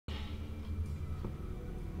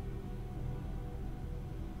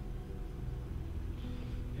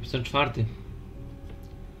Jestem czwarty.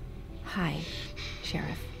 Hi,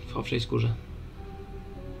 Sheriff. W owczej skórze.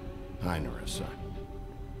 Hi, Narissa.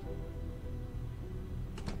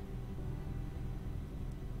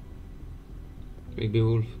 Big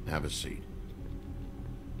Wolf. Have a seat.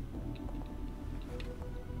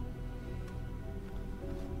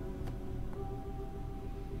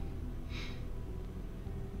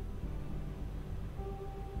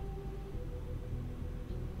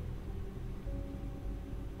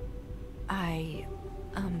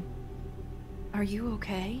 Are you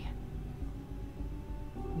okay?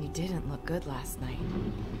 You didn't look good last night.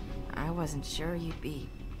 I wasn't sure you'd be,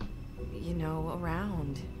 you know,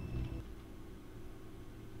 around.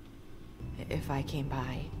 If I came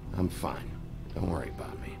by. I'm fine. Don't worry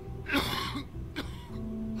about me.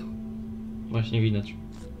 Właśnie widać.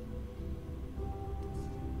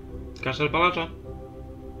 Kaszel palacza.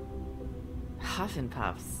 Huff and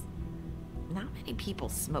puffs. Not many people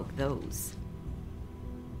smoke those.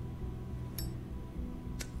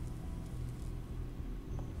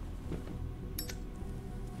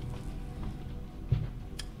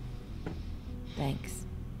 Thanks.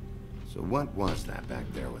 So what was that back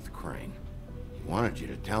there with Crane? He wanted you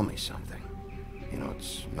to tell me something. You know,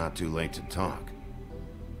 it's not too late to talk.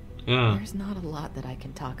 Yeah. There's not a lot that I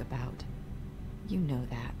can talk about. You know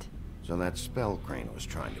that. So that spell Crane was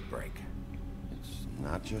trying to break. It's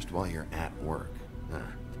not just while you're at work, huh?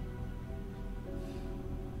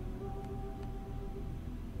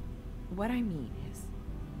 What I mean is,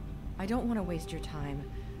 I don't want to waste your time,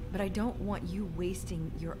 but I don't want you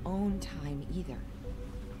wasting your own time either.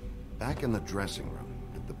 Back in the dressing room,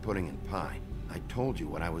 at the pudding and pie, I told you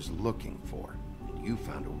what I was looking for, and you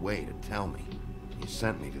found a way to tell me. You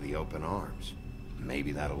sent me to the open arms.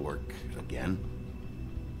 Maybe that'll work again?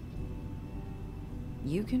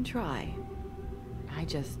 You can try. I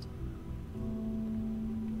just...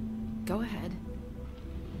 Go ahead.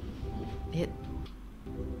 It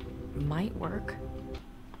might work.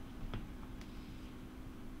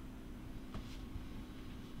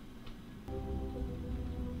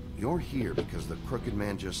 You're here because the crooked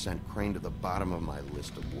man just sent Crane to the bottom of my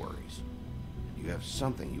list of worries. You have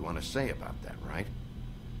something you want to say about that, right?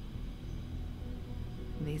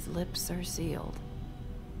 These lips are sealed.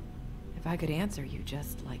 If I could answer you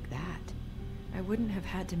just like that, I wouldn't have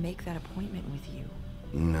had to make that appointment with you.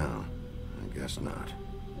 No, I guess not.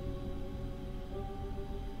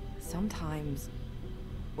 Sometimes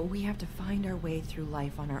we have to find our way through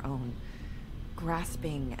life on our own,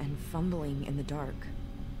 grasping and fumbling in the dark.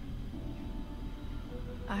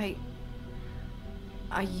 I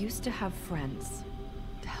used to have friends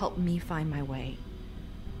to help me find my way,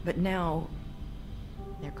 but now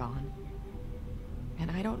they're gone, and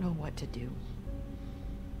I don't know what to do.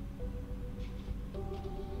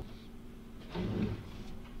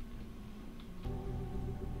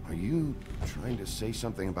 Are you trying to say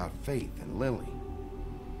something about Faith and Lily?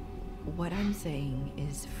 What I'm saying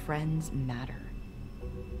is friends matter,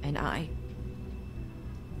 and I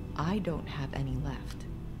don't have any left.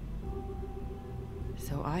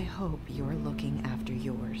 So I hope you're looking after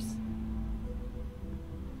yours.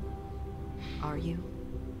 Are you?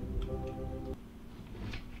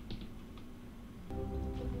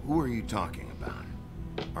 Who are you talking about?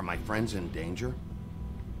 Are my friends in danger?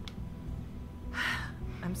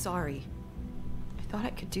 I'm sorry. I thought I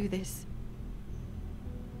could do this.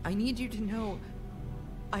 I need you to know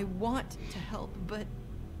I want to help, but...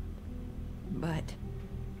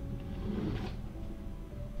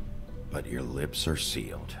 But your lips are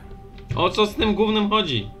sealed. O co z tym gównem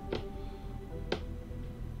chodzi?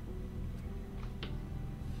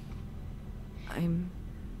 I'm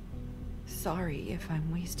sorry if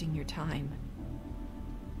I'm wasting your time.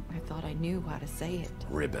 I thought I knew how to say it.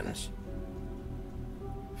 Ribbons.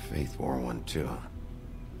 Faith wore one too.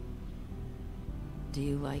 Do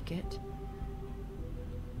you like it?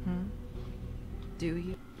 Do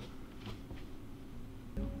you?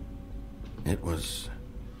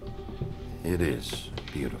 It is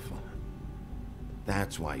beautiful.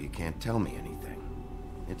 That's why you can't tell me anything.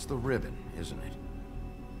 It's the ribbon, isn't it?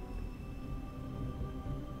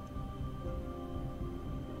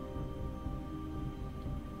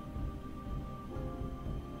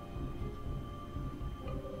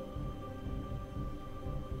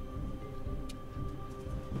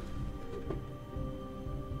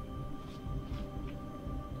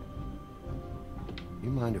 You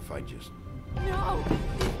mind if I just... No!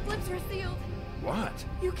 These lips are sealed! What?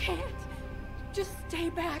 You can't! Just stay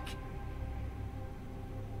back!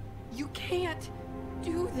 You can't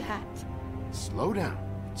do that! Slow down.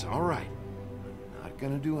 It's all right. I'm not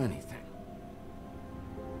gonna do anything.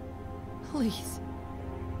 Please,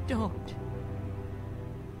 don't.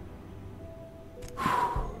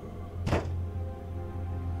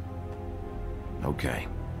 Okay.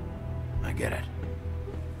 I get it.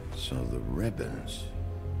 So the ribbons...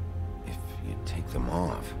 if you take them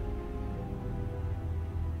off...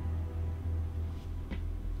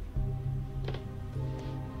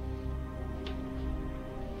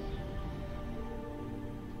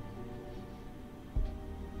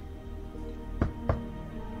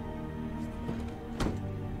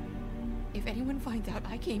 If anyone finds out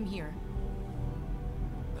I came here...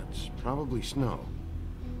 That's probably Snow.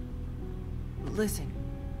 Listen,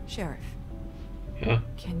 Sheriff. Yeah.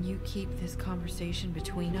 Can you keep this conversation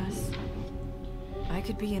between us? I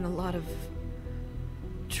could be in a lot of...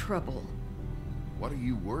 trouble. What are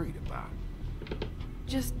you worried about?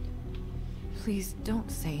 Just... please don't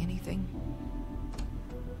say anything.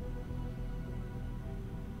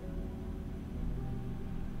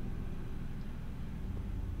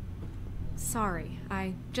 Sorry,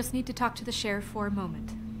 I just need to talk to the sheriff for a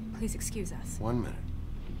moment. Please excuse us. 1 minute.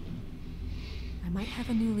 I might have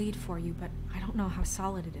a new lead for you, but I don't know how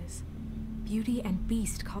solid it is. Beauty and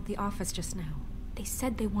Beast called the office just now. They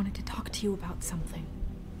said they wanted to talk to you about something.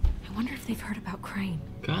 I wonder if they've heard about Crane.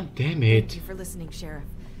 God damn Thank it. you for listening, Sheriff.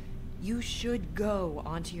 You should go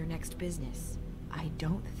on to your next business. I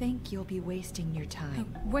don't think you'll be wasting your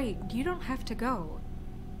time. Wait, you don't have to go.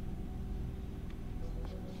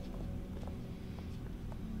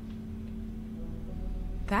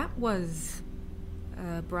 That was...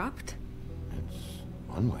 abrupt. It's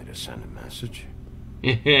one way to send a message.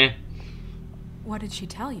 What did she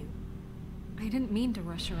tell you? I didn't mean to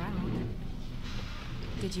rush her out.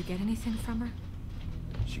 Did you get anything from her?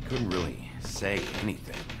 She couldn't really say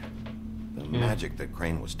anything. The magic that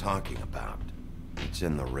Crane was talking about, it's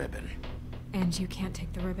in the ribbon. And you can't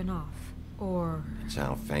take the ribbon off, or... It's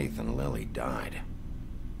how Faith and Lily died.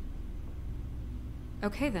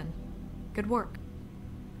 Okay then. Good work.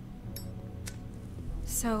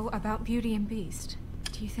 So, about Beauty and Beast,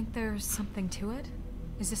 do you think there's something to it?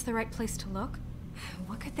 Is this the right place to look?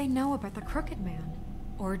 What could they know about the Crooked Man?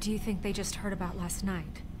 Or do you think they just heard about last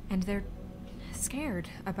night, and they're scared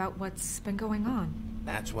about what's been going on?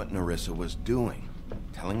 That's what Nerissa was doing,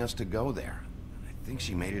 telling us to go there. I think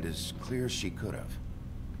she made it as clear as she could have.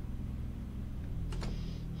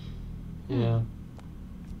 Yeah.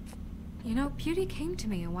 You know, Beauty came to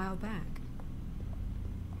me a while back.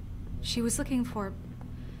 She was looking for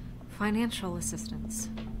financial assistance.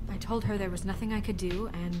 I told her there was nothing I could do,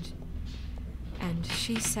 and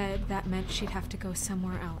she said that meant she'd have to go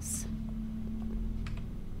somewhere else.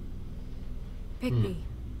 Bigby,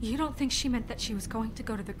 you don't think she meant that she was going to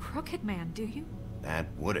go to the Crooked Man, do you? That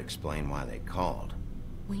would explain why they called.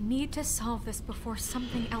 We need to solve this before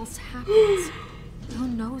something else happens. Who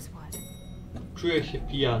knows what? Czuję się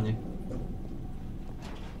pijany.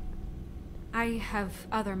 I have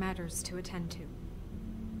other matters to attend to.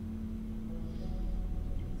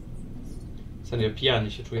 Serio,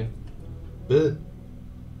 pijany się czuję.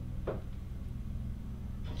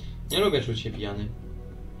 Nie lubię czuć się pijany.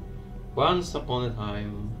 Once upon a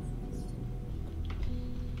time.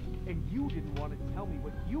 And you didn't want to tell me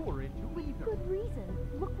what you were into either. Good reason.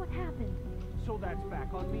 Look what happened. So that's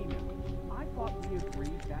back on me now. I thought we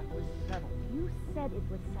agreed that was settled. You said it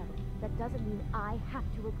was settled. That doesn't mean I have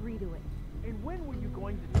to agree to it. And when were you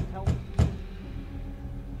going to tell me?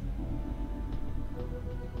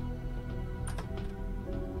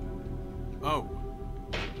 Oh.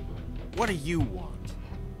 What do you want?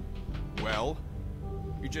 Well?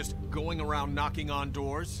 You're just going around knocking on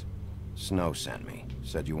doors? Snow sent me.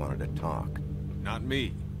 Said you wanted to talk. Not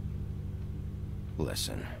me.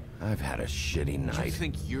 Listen, I've had a shitty Do you night.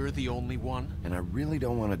 think you're the only one? And I really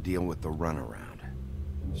don't want to deal with the runaround.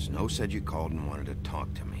 Snow said you called and wanted to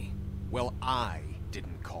talk to me. Well, I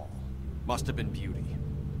didn't call. Must have been Beauty.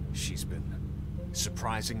 She's been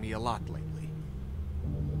surprising me a lot lately.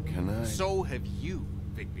 Can I... So have you,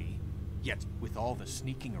 Bigby. Yet, with all the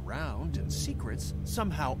sneaking around and secrets,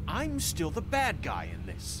 somehow I'm still the bad guy in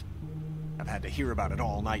this. I've had to hear about it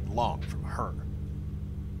all night long from her.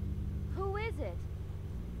 Who is it?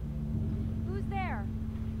 Who's there?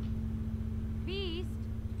 Beast?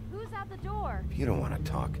 Who's at the door? If you don't want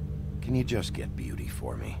to talk, can you just get Beauty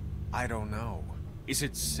for me? I don't know. Is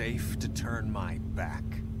it safe to turn my back?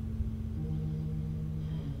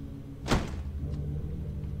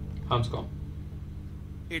 Hamsko.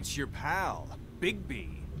 It's your pal, Bigby.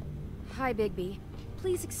 Hi, Bigby.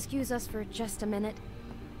 Please excuse us for just a minute.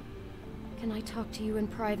 Can I talk to you in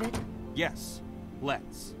private? Yes,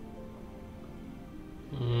 let's.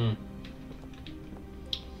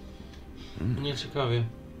 Nieciekawie.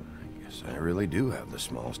 I Guess I really do have the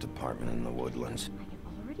smallest apartment in the Woodlands. I can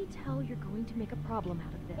already tell you're going to make a problem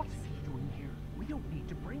out of this. What's he doing here? We don't need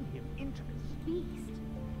to bring him into this. Beast.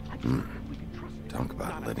 I just don't think we can trust him. Talk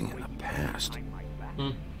about Not living after in the waiting past. time like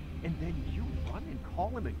that. And then you run and call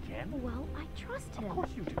him again? Well, I trust him. Of course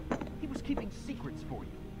you do. He was keeping secrets for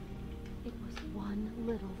you. It was one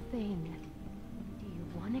little thing. Do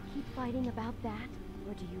you want to keep fighting about that?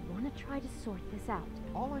 Or do you want to try to sort this out?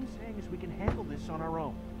 All I'm saying is we can handle this on our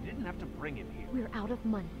own. You didn't have to bring him here. We're out of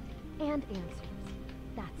money and answers.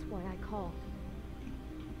 That's why I called.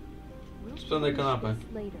 We'll Sprzedaj kanapę. finish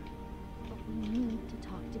this later, but we need to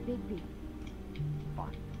talk to Bigby.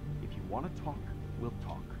 Fine. If you want to talk, we'll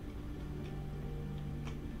talk.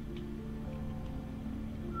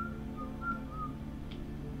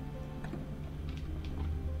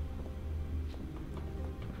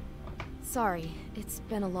 Sorry, it's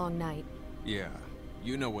been a long night. Yeah,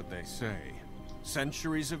 you know what they say.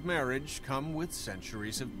 Centuries of marriage come with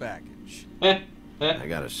centuries of baggage. I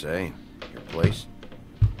gotta say, your place,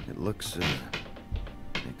 it looks,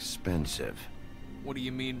 expensive. What do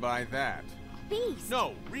you mean by that? Beast!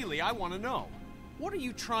 No, really, I want to know. What are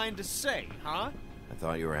you trying to say, huh? I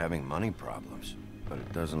thought you were having money problems, but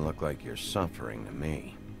it doesn't look like you're suffering to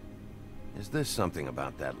me. Is this something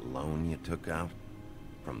about that loan you took out?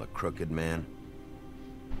 From the crooked man?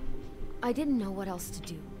 I didn't know what else to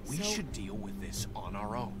do, We so should deal with this on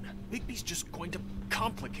our own. Bigby's just going to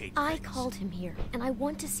complicate I things. called him here, and I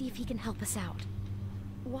want to see if he can help us out.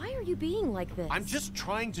 Why are you being like this? I'm just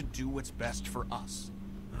trying to do what's best for us.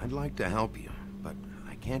 I'd like to help you, but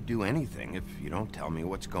I can't do anything if you don't tell me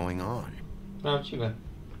what's going on. Prawdziwe.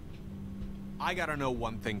 I gotta know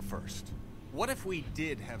one thing first. What if we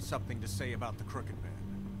did have something to say about the crooked man?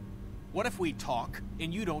 What if we talk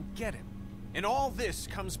and you don't get him? And all this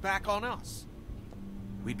comes back on us?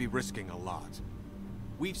 We'd be risking a lot.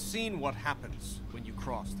 We've seen what happens when you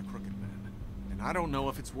cross the crooked man, and I don't know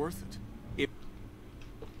if it's worth it.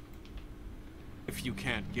 If you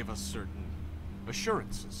can't give us certain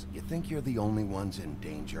assurances. You think you're the only ones in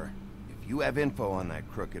danger? If you have info on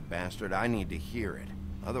that crooked bastard, I need to hear it.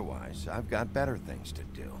 Otherwise, I've got better things to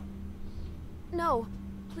do. No,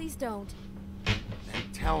 please don't. Then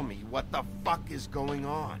tell me what the fuck is going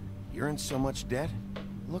on. You're in so much debt?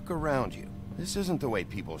 Look around you. This isn't the way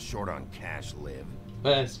people short on cash live.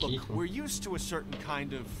 Bez Look, kitu. we're used to a certain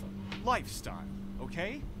kind of lifestyle,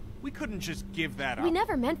 okay? We couldn't just give that up. We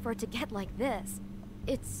never meant for it to get like this.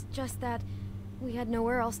 It's just that we had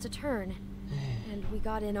nowhere else to turn, and we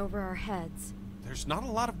got in over our heads. There's not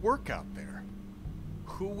a lot of work out there.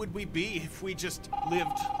 Who would we be if we just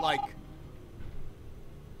lived like...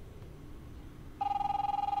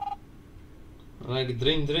 Like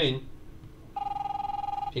drain.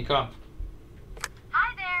 Pick up.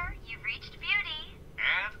 Hi there, you've reached Beauty.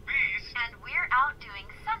 And Beast. And we're out doing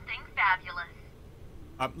something fabulous.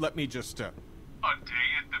 let me just, A day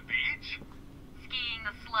at the beach? Skiing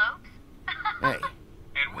the slopes. Hey,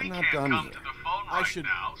 And we we're not can't done come yet. to the phone I right should-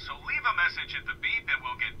 now, so leave a message at the beep and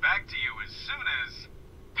we'll get back to you as soon as...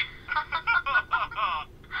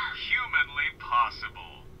 humanly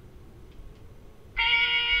possible.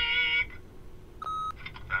 Beep!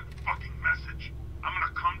 That fucking message. I'm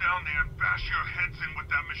gonna come down there and bash your heads in with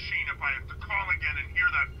that machine if I have to call again and hear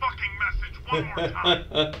that fucking message one more time.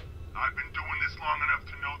 I've been doing this long enough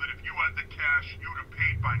to know that if you had the cash, you'd have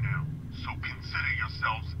paid by now. So consider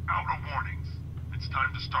yourselves out of warnings. It's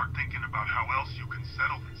time to start thinking about how else you can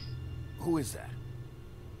settle this. Who is that?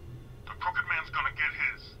 The crooked man's gonna get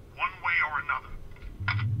his, one way or another.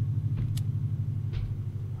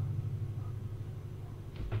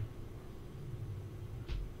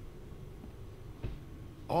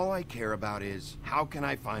 All I care about is, how can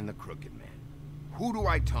I find the crooked man? Who do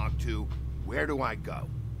I talk to? Where do I go?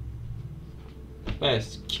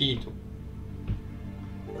 Bez kitu.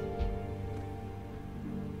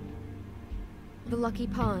 The Lucky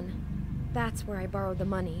Pawn. That's where I borrowed the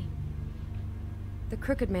money. The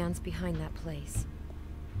crooked man's behind that place.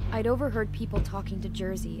 I'd overheard people talking to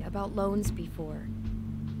Jersey about loans before.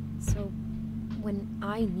 So, when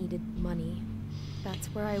I needed money, that's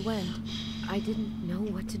where I went. I didn't know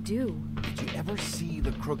what to do. Did you ever see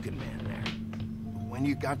the crooked man there? When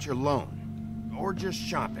you got your loan? Or just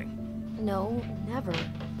shopping? No, never.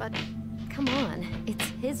 But, come on, it's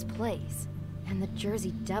his place. And the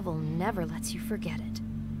Jersey Devil never lets you forget it.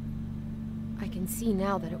 I can see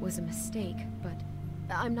now that it was a mistake, but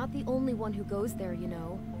I'm not the only one who goes there, you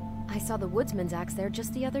know. I saw the woodsman's axe there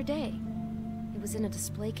just the other day. It was in a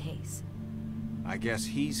display case. I guess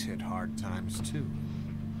he's hit hard times too.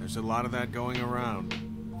 There's a lot of that going around.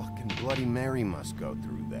 Fucking Bloody Mary must go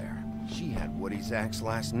through there. She had Woody's axe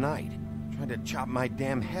last night. Tried to chop my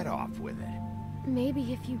damn head off with it.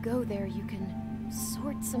 Maybe if you go there, you can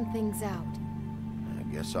sort some things out. I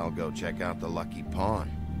guess I'll go check out the Lucky Pawn.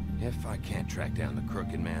 If I can't track down the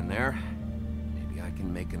Crooked Man there, maybe I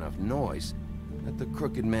can make enough noise that the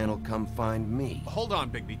Crooked Man will come find me. Hold on,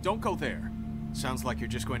 Bigby. Don't go there. Sounds like you're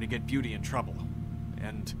just going to get Beauty in trouble.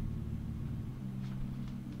 And...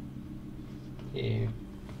 Yeah.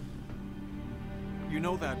 You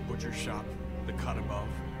know that butcher shop? The cut above?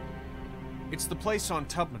 It's the place on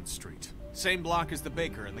Tubman Street. Same block as the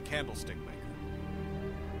baker and the candlestick maker.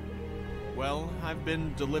 Well, I've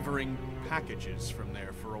been delivering packages from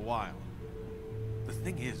there for a while. The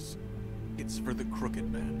thing is, it's for the Crooked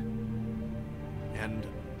Man. And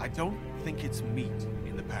I don't think it's meat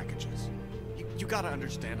in the packages. You gotta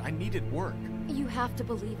understand, I needed work. You have to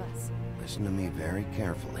believe us. Listen to me very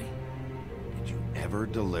carefully. Did you ever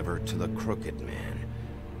deliver to the Crooked Man?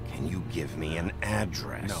 Can you give me an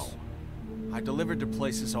address? No. I delivered to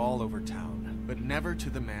places all over town, but never to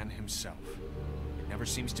the man himself. It never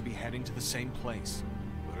seems to be heading to the same place,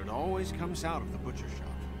 but it always comes out of the butcher shop.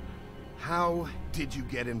 How did you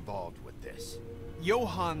get involved with this?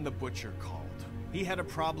 Johann the butcher called. He had a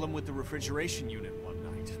problem with the refrigeration unit one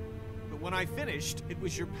night. But when I finished, it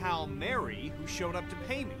was your pal Mary who showed up to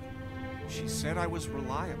pay me. She said I was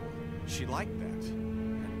reliable. She liked that.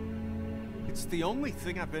 And it's the only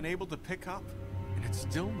thing I've been able to pick up, and it's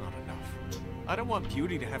still not enough. I don't want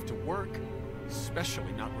Beauty to have to work,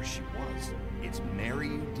 especially not where she was. It's Mary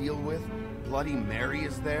you deal with? Bloody Mary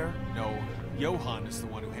is there? No, Johann is the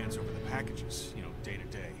one who hands over the packages, you know, day to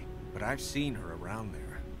day. But I've seen her around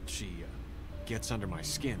there. She gets under my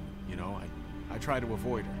skin, you know. I try to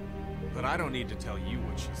avoid her. But I don't need to tell you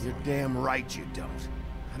what she's You're like. damn right you don't.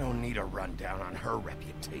 I don't need a rundown on her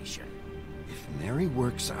reputation. If Mary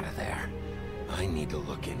works out of there, I need to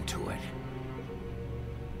look into it.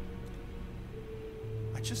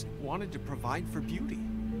 I just wanted to provide for Beauty.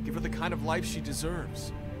 Give her the kind of life she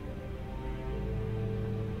deserves.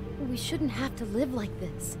 We shouldn't have to live like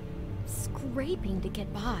this. Scraping to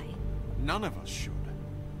get by. None of us should.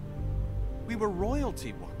 We were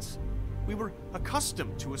royalty once. We were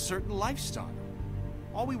accustomed to a certain lifestyle.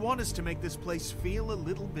 All we want is to make this place feel a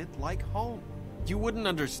little bit like home. You wouldn't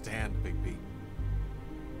understand, Bigby.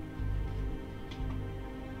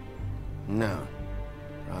 No,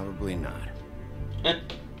 probably not.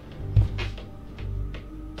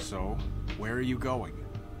 So, where are you going?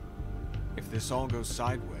 If this all goes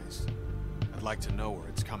sideways, I'd like to know where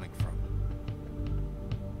it's coming from.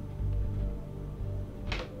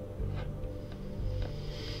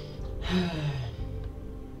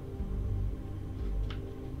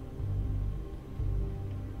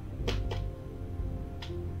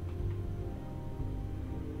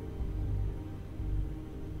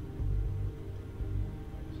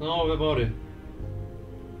 Znowu wybory.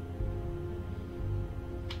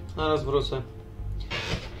 Zaraz wrócę.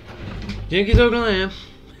 Dzięki za oglądanie.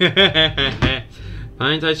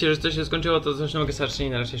 Pamiętajcie, że to się skończyło, to zresztą mogę starczyć,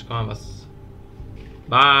 na razie szkołam was.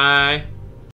 Bye.